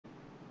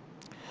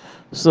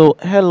So,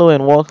 hello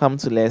and welcome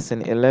to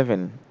lesson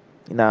 11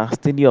 in our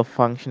study of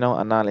functional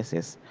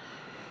analysis,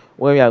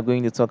 where we are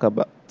going to talk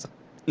about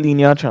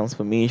linear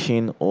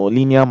transformation or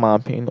linear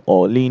mapping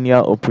or linear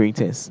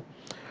operators.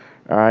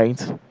 All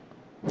right,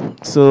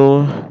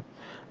 so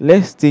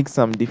let's take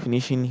some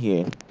definition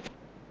here.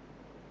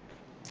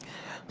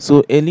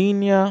 So, a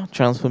linear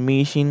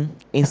transformation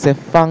is a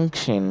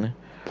function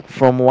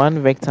from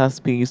one vector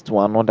space to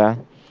another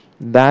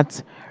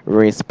that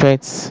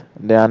respects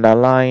the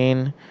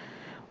underlying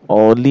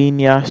or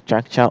linear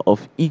structure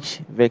of each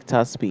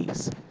vector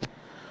space.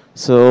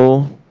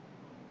 So,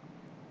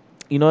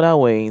 in other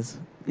ways,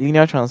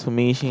 linear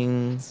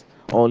transformations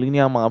or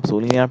linear maps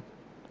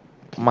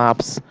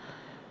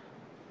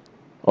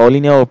or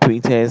linear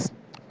operators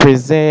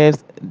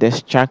preserves the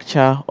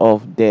structure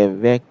of the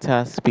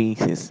vector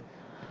spaces.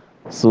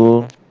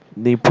 So,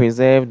 they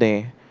preserve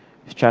the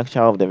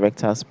structure of the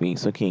vector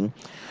space. Okay.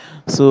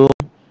 So,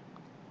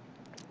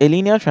 a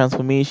linear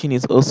transformation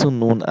is also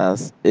known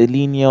as a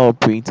linear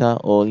operator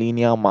or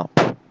linear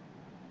map.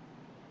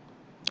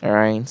 All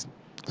right.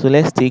 So,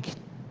 let's take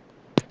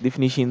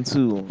definition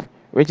 2,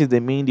 which is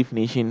the main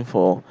definition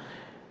for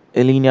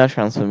a linear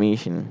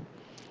transformation.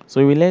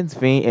 So we let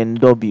V and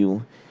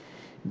W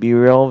be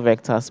real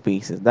vector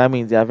spaces. That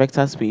means they are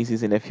vector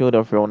spaces in the field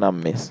of real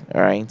numbers,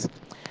 alright?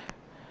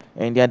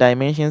 And their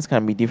dimensions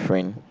can be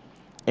different.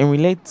 And we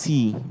let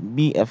T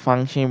be a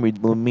function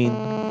with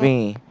domain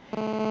V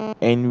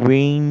and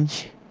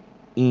range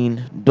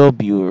in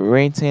W,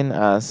 written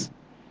as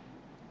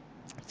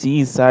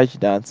T is such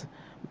that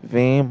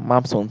V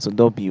maps onto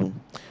W.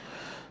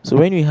 So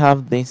when we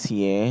have this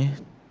here,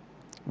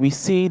 we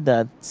say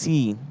that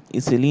T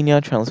is a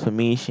linear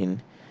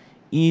transformation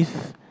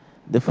if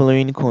the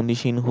following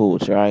condition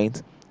holds,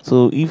 right?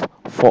 So if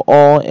for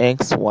all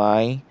x,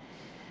 y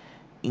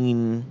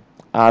in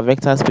our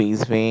vector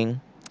space then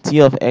t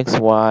of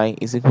xy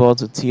is equal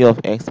to t of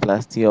x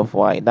plus t of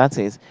y. That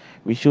is,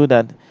 we show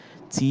that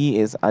t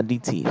is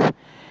additive.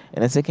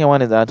 And the second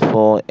one is that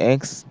for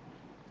x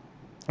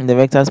in the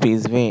vector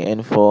space v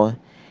and for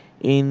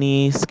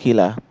any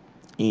scalar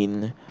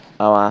in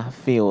our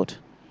field,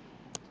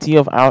 t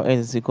of Rx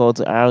is equal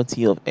to rt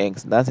of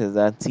x. That is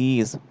that t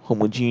is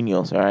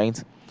homogeneous,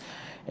 right?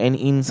 And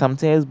in some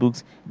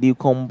textbooks, they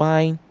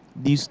combine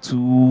these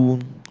two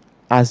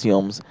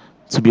axioms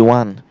to be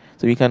one.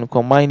 So we can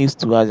combine these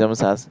two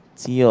axioms as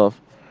t of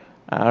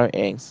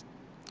Rx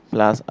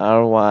plus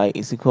Ry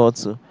is equal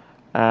to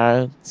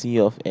Rt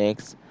of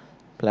x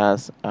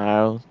plus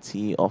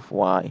Rt of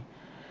y.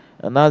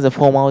 And that's the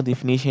formal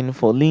definition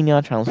for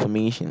linear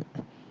transformation.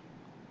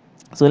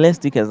 So let's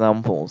take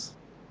examples.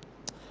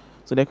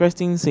 So the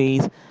question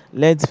says,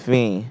 let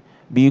V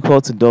be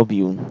equal to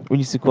W,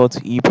 which is equal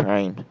to E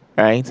prime,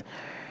 right?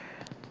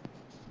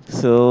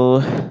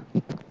 So,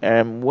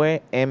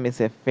 where M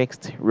is a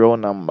fixed real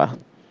number,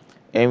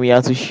 and we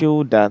have to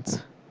show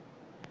that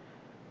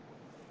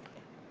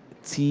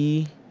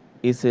T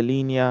is a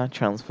linear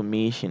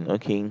transformation,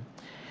 okay?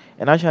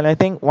 And actually, I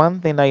think one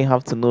thing that you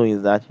have to know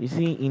is that you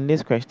see in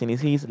this question, it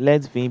says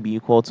let V be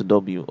equal to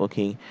W,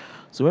 okay?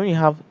 So when we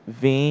have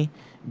V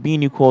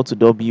being equal to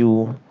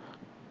W,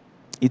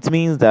 it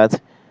means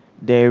that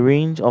the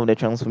range of the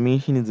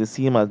transformation is the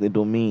same as the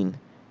domain.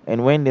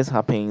 And when this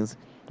happens,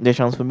 the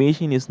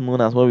transformation is known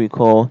as what we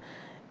call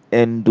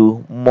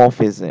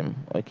endomorphism.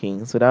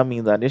 Okay, so that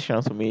means that this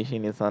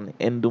transformation is an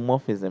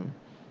endomorphism.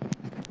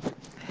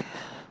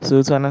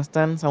 So to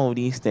understand some of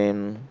these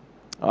terms,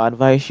 I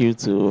advise you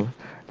to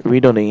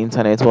read on the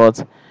internet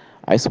what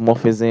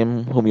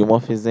isomorphism,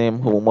 homomorphism,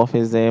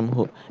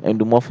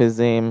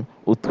 endomorphism,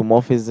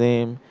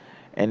 automorphism,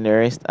 and the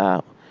rest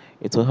are.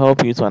 It will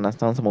help you to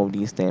understand some of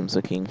these terms.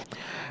 Okay,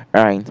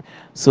 all right.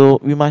 So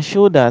we must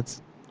show that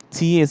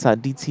T is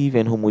additive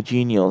and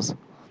homogeneous,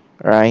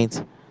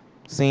 right?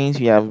 Since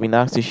we have been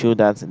asked to show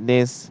that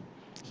this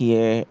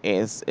here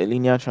is a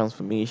linear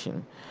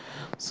transformation.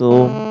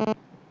 So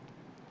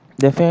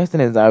the first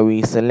thing is that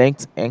we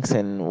select x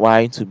and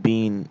y to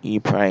be in E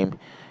prime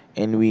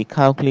and we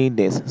calculate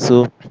this.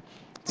 So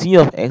t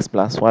of x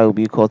plus y will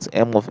be equal to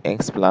m of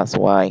x plus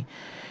y,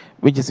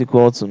 which is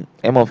equal to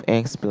m of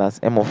x plus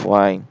m of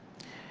y.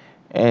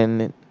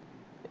 And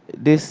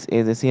this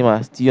is the same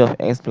as t of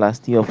x plus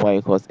t of y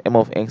equals m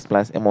of x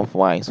plus m of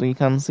y. So you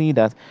can see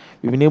that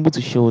we've been able to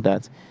show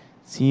that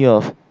t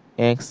of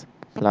x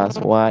plus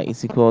y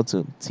is equal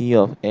to t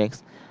of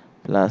x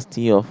plus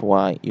t of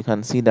y. You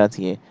can see that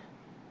here.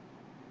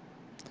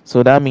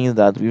 So that means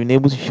that we've been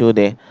able to show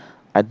the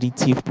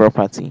additive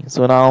property.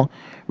 So now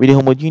with the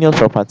homogeneous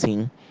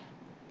property,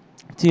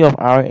 t of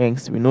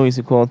Rx we know is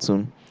equal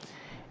to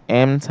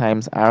m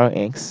times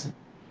Rx,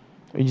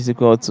 which is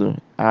equal to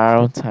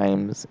r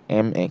times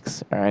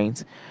mx,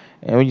 right?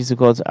 And which is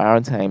equal to r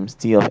times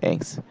t of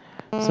x.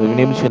 So we've been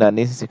able to show that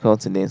this is equal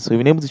to this. So we've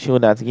been able to show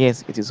that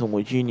yes, it is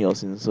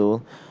homogeneous. And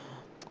so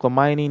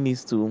combining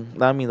these two,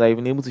 that means that we've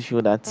been able to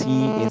show that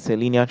t is a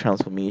linear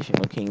transformation.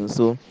 Okay,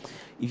 so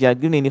if you are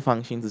given any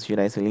function to show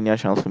that it's a linear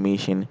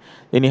transformation,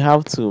 then you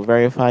have to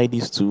verify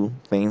these two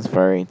things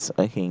for it.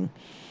 Okay.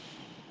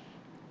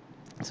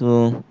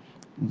 So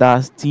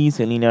that's T is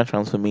a linear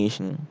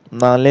transformation.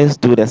 Now let's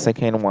do the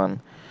second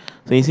one.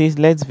 So it says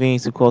let V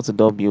is equal to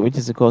W, which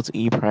is equal to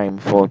E prime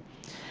for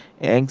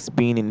x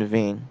being in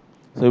V.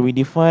 So we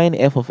define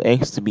f of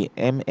x to be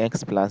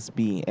mx plus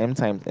b, m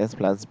times x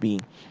plus b,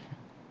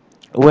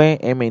 where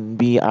m and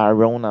b are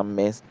real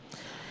numbers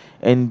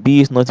and b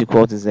is not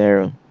equal to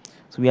 0.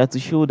 So we have to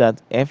show that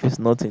f is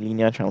not a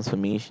linear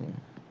transformation.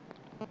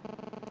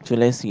 So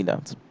let's see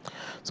that.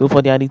 So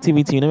for the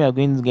additivity, we are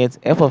going to get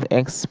f of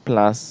x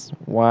plus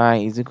y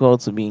is equal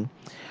to b.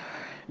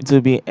 It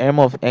will be m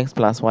of x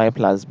plus y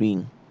plus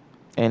b.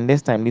 And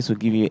this time this will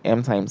give you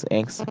m times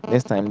x.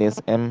 This time there's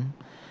m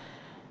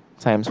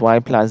times y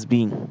plus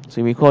b.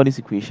 So we call this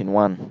equation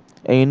 1.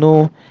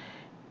 And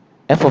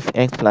f of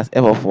x plus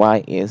f of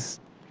y is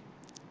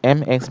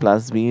mx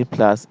plus b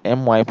plus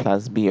my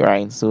plus b,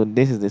 right? So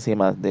this is the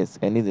same as this,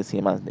 and this is the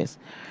same as this.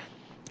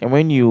 And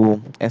when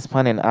you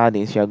expand and add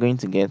this, you are going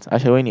to get,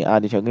 actually when you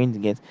add it, you're going to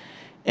get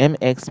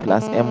mx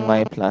plus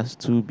my plus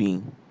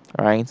 2b,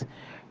 right?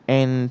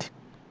 And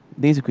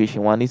this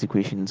equation 1, this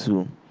equation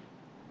 2.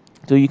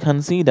 So you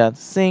can see that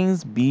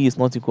since b is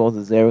not equal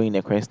to 0 in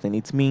a question,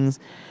 it means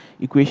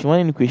equation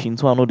 1 and equation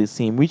 2 are not the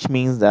same, which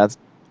means that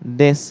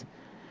this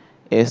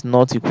is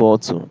not equal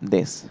to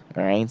this,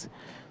 right?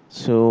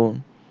 So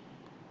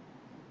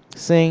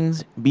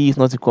since b is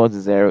not equal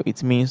to 0,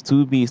 it means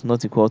 2b is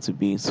not equal to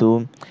b.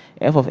 So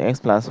f of x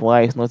plus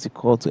y is not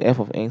equal to f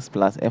of x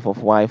plus f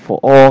of y for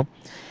all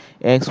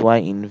x, y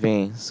in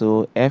V.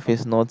 So f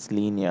is not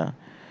linear,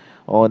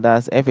 or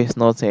that's f is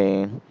not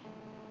a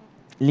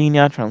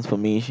linear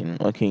transformation.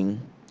 Okay,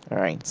 all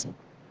right.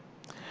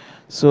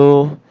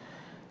 So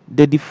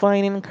the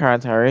defining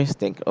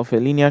characteristic of a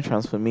linear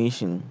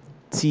transformation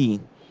T,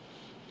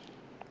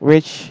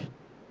 which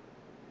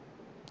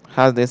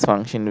has this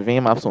function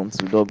v maps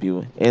onto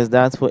w, is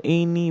that for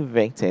any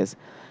vectors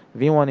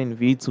v1 and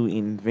v2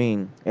 in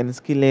V and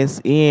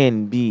scalars a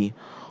and b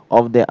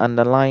of the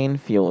underlying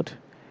field,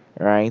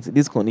 right,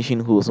 this condition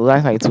holds. So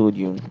like I told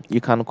you,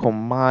 you can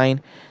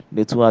combine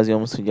the two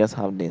axioms to just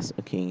have this.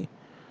 Okay,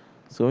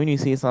 so when you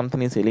say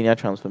something is a linear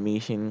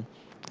transformation,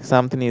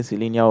 something is a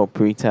linear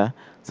operator,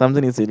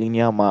 something is a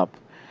linear map,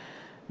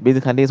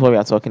 basically this is what we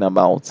are talking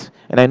about.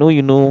 And I know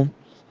you know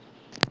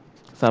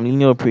some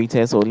linear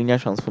operators or linear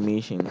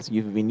transformations.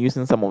 You've been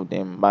using some of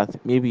them,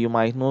 but maybe you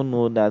might not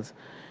know that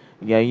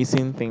you are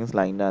using things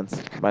like that.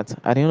 But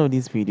at the end of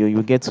this video,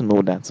 you get to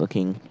know that.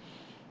 Okay,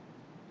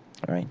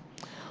 all right.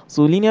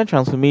 So linear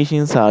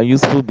transformations are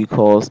useful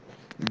because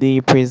they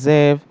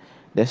preserve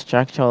the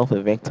structure of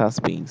a vector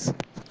space.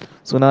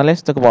 So now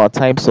let's talk about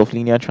types of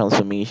linear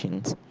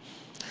transformations.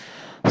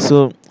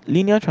 So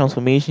linear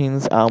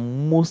transformations are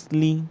most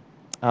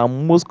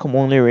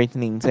commonly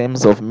written in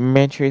terms of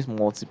matrix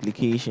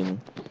multiplication.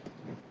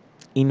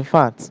 In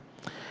fact,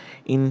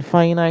 in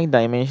finite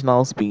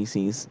dimensional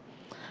spaces,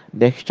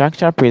 the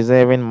structure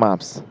preserving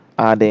maps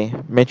are the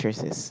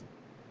matrices.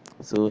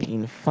 So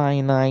in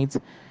finite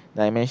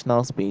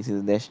dimensional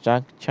spaces, the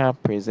structure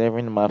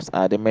preserving maps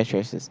are the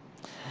matrices.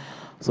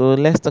 So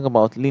let's talk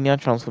about linear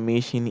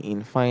transformation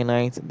in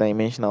finite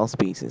dimensional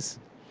spaces.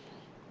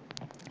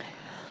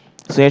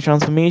 So a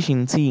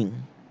transformation T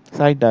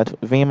such that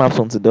V maps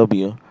onto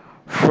W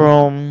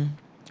from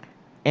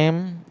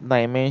m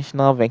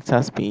dimensional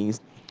vector space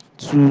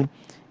to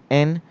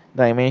n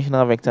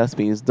dimensional vector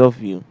space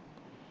W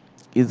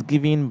is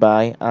given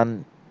by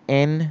an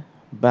n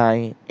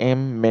by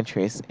m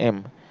matrix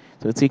M.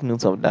 So take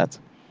note of that.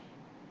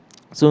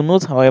 So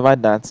note, however,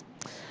 that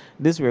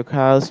this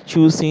requires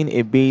choosing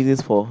a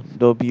basis for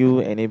W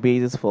and a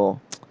basis for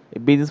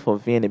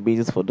V and a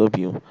basis for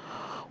W,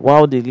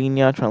 while the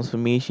linear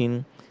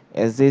transformation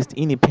exists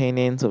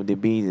independent of the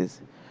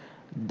basis.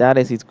 That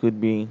is, it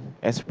could be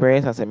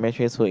expressed as a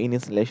matrix for any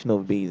selection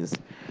of bases.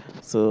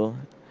 So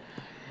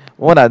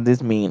what does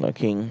this mean?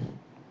 Okay,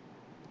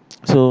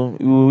 so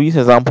we will use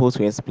examples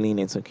to explain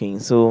it. Okay,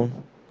 so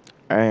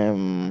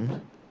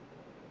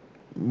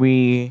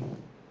we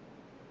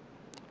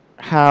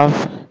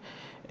have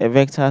a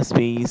vector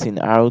space in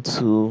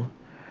R2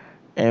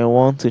 and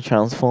want to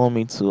transform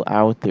it to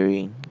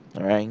R3.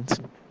 All right,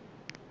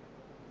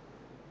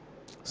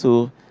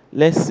 so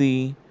let's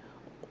see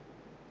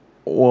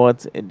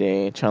what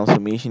the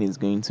transformation is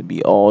going to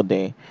be, or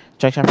the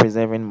structure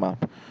preserving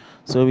map.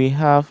 So we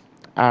have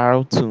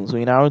R2. So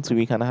in R2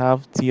 we can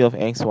have t of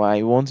xy.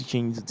 We want to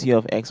change to t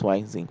of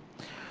xyz.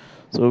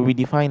 So we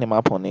define a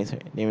map on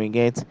it. Then we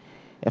get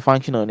a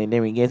function on it.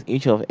 Then we get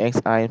h of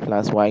xi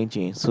plus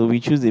yj. So we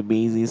choose the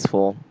basis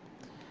for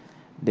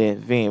the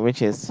v,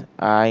 which is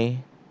I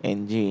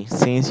and j,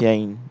 since you're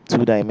in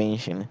 2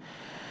 dimension.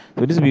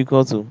 So this will be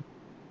equal to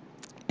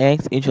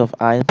x h of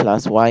I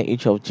plus y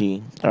h of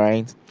j. All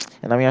right,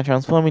 and now we are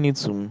transforming it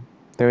to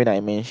 3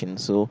 dimension.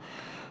 So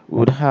we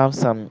would have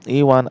some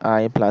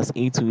a1i plus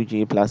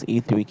a2j plus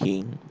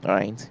a3k. All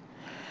right,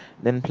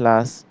 then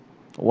plus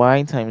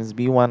y times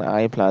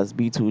b1i plus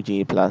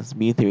b2j plus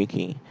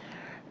b3k,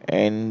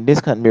 and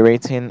this can be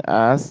written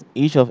as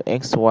h of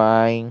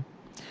xy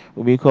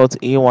will be equal to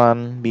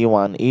a1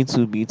 b1,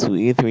 a2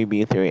 b2, a3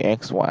 b3,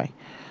 xy.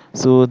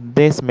 So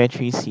this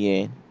matrix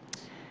here,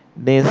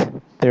 this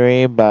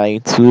 3 by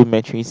 2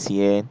 matrix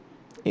here,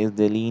 is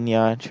the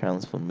linear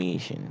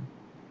transformation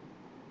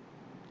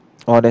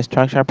or the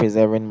structure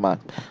preserving map.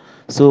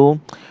 So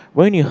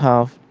when you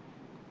have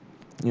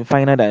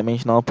infinite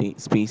dimensional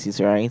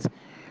spaces, right?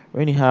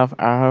 When you have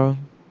Rm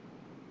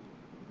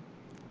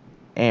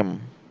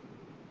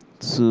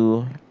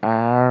to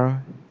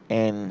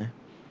Rn,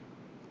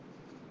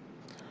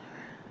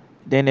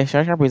 then the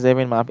structure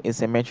preserving map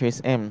is a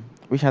matrix M,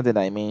 which has the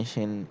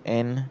dimension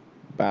n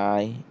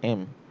by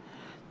m.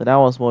 So that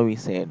was what we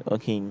said.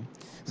 Okay.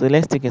 So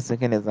let's take a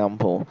second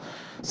example.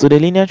 So the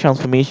linear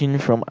transformation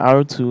from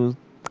R3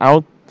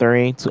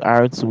 to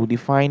R2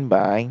 defined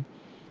by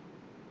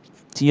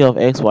T of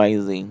x, y,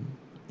 z,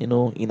 in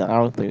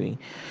R3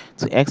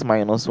 to x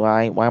minus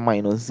y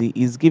minus z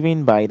is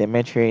given by the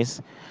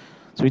matrix.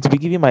 So it will be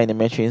given by the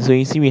matrix. So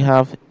you see we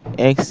have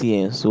x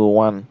here, so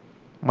 1,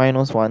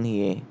 minus 1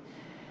 here,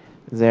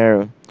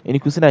 0. And you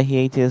could see that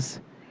here it is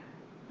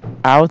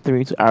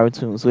R3 to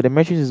R2. So the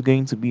matrix is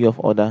going to be of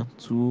order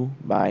 2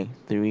 by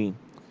 3.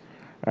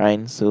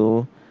 Right?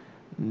 So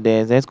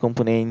the z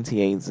component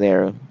here is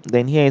 0.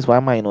 Then here is y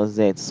minus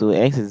z. So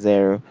x is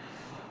 0,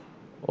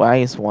 y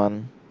is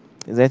 1,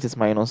 z is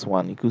minus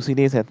 1. You could see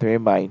this a 2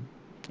 by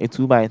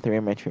 3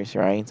 matrix,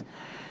 right?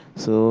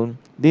 So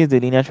this is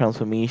the linear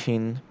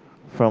transformation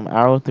from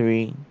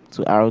R3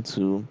 to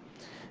R2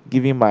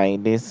 given by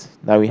this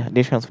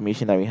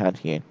transformation that we had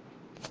here.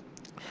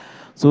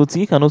 So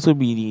T can also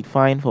be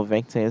defined for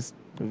vectors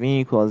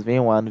v equals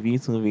v1,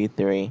 v2,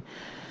 v3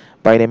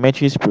 by the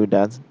matrix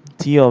product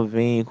T of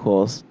v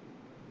equals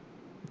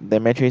the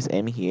matrix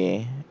M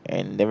here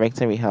and the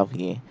vector we have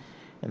here.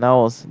 And that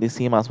was the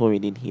same as what we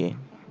did here,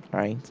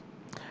 right?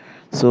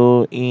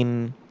 So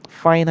in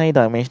finite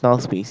dimensional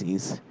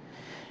spaces,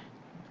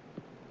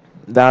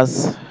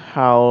 that's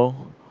how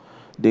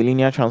the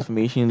linear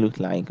transformation look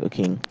like.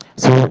 Okay,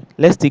 so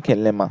let's take a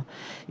lemma.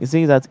 It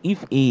says that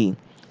if A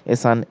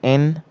is an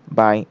n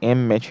by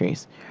m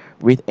matrix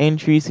with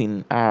entries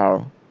in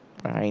R,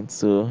 right?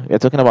 So we're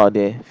talking about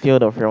the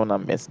field of real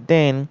numbers.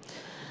 Then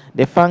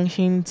the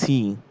function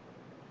T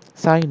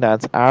such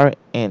that R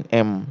and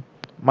M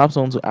maps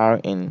onto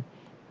Rn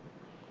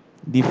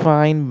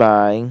defined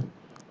by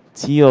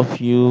T of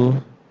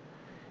u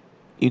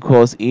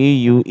equals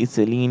AU is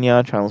a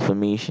linear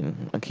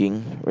transformation, okay,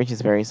 which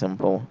is very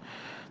simple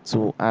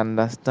to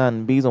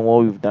understand based on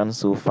what we've done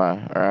so far.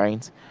 All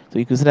right, so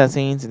you could see that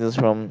since it is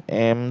from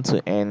M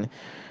to N,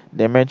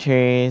 the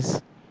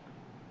matrix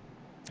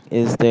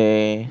is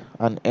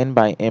an n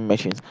by m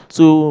matrix.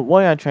 So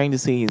what you are trying to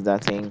say is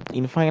that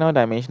in finite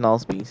dimensional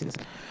spaces,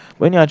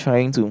 when you are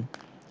trying to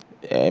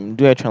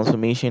do a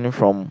transformation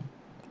from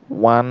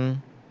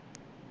one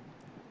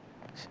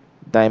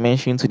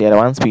dimension to the other,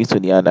 one space to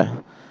the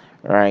other,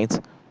 right?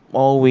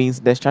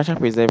 Always the structure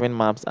preserving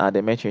maps are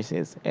the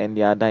matrices, and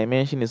their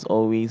dimension is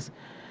always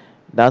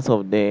that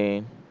of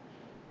the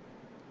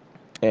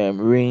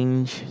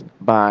range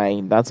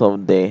by that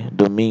of the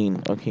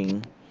domain.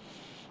 Okay,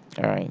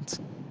 all right.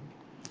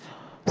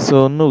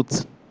 So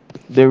note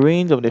the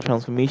range of the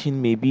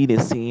transformation may be the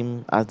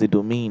same as the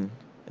domain.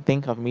 I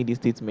think I've made this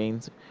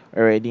statement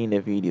already in the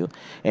video.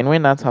 And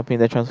when that happens,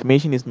 the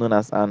transformation is known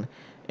as an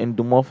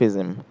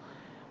endomorphism,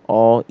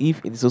 or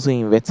if it is also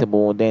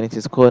invertible, then it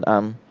is called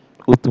an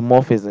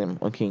automorphism.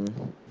 Okay.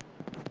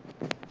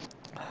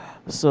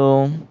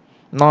 So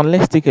now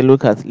let's take a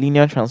look at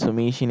linear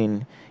transformation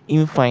in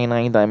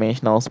infinite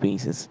dimensional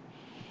spaces.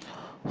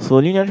 So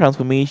linear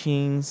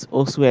transformations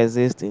also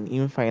exist in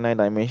infinite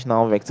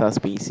dimensional vector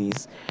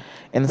spaces,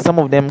 and some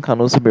of them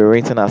can also be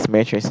written as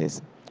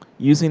matrices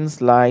using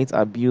slight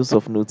abuse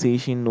of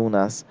notation known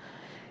as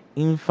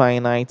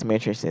infinite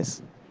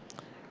matrices,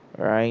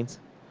 right?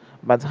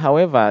 But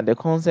however, the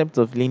concept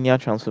of linear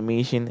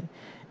transformation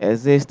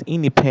exists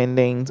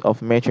independent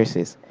of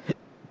matrices.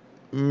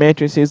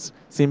 Matrices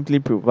simply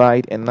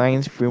provide a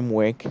nice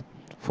framework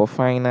for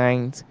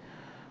finite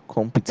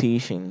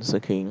computations.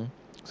 Okay,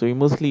 so we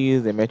mostly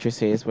use the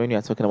matrices when you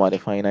are talking about the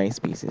finite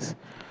spaces.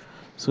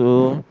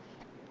 So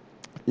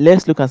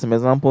let's look at some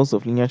examples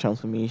of linear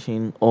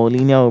transformation or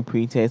linear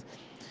operators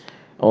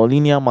or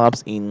linear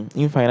maps in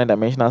infinite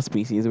dimensional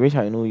spaces, which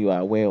I know you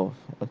are aware of.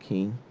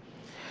 Okay,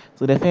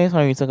 so the first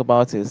one we talk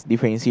about is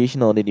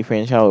differentiation or the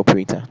differential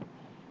operator.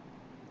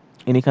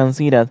 And you can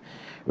see that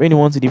when you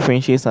want to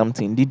differentiate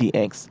something,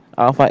 ddx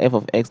alpha f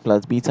of x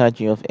plus beta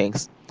g of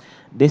x,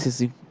 this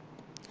is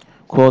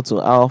equal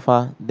to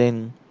alpha,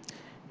 then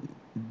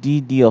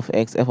dd of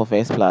x f of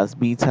x plus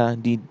beta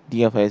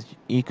d of x.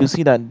 You could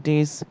see that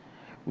this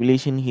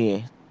relation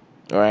here,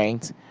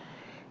 right,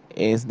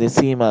 is the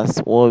same as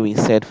what we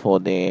said for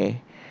the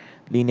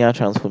linear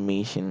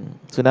transformation.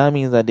 So that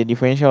means that the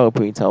differential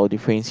operator or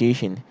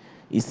differentiation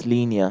is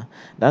linear.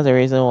 That's the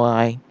reason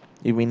why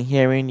you've been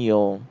hearing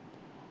your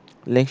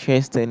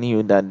lectures telling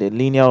you that the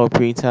linear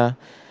operator,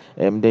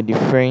 the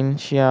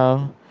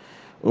differential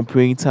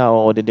operator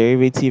or the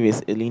derivative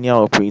is a linear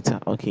operator.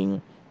 Okay,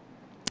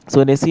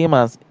 So the same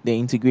as the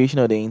integration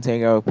of the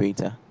integral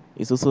operator,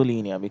 it's also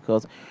linear,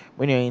 because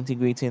when you're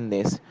integrating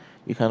this,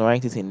 you can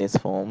write it in this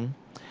form.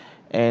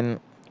 And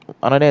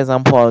another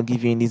example I'll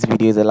give you in this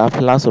video is a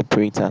Laplace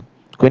operator.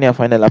 When you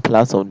find the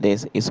Laplace of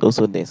this, it's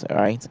also this,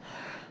 alright?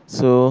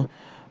 So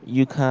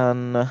you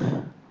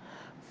can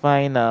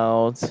find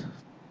out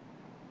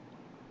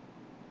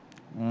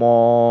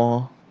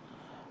more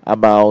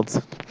about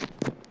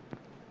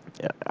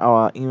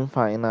our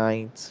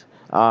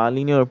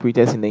linear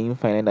operators in the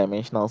infinite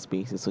dimensional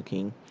spaces.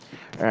 Okay,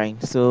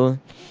 right. So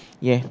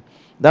yeah,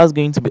 that's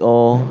going to be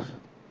all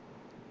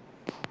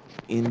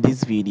in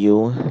this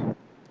video.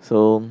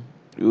 So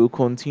we will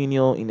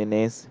continue in the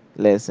next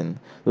lesson.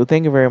 So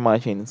thank you very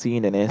much and see you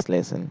in the next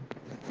lesson.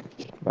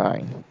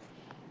 Bye.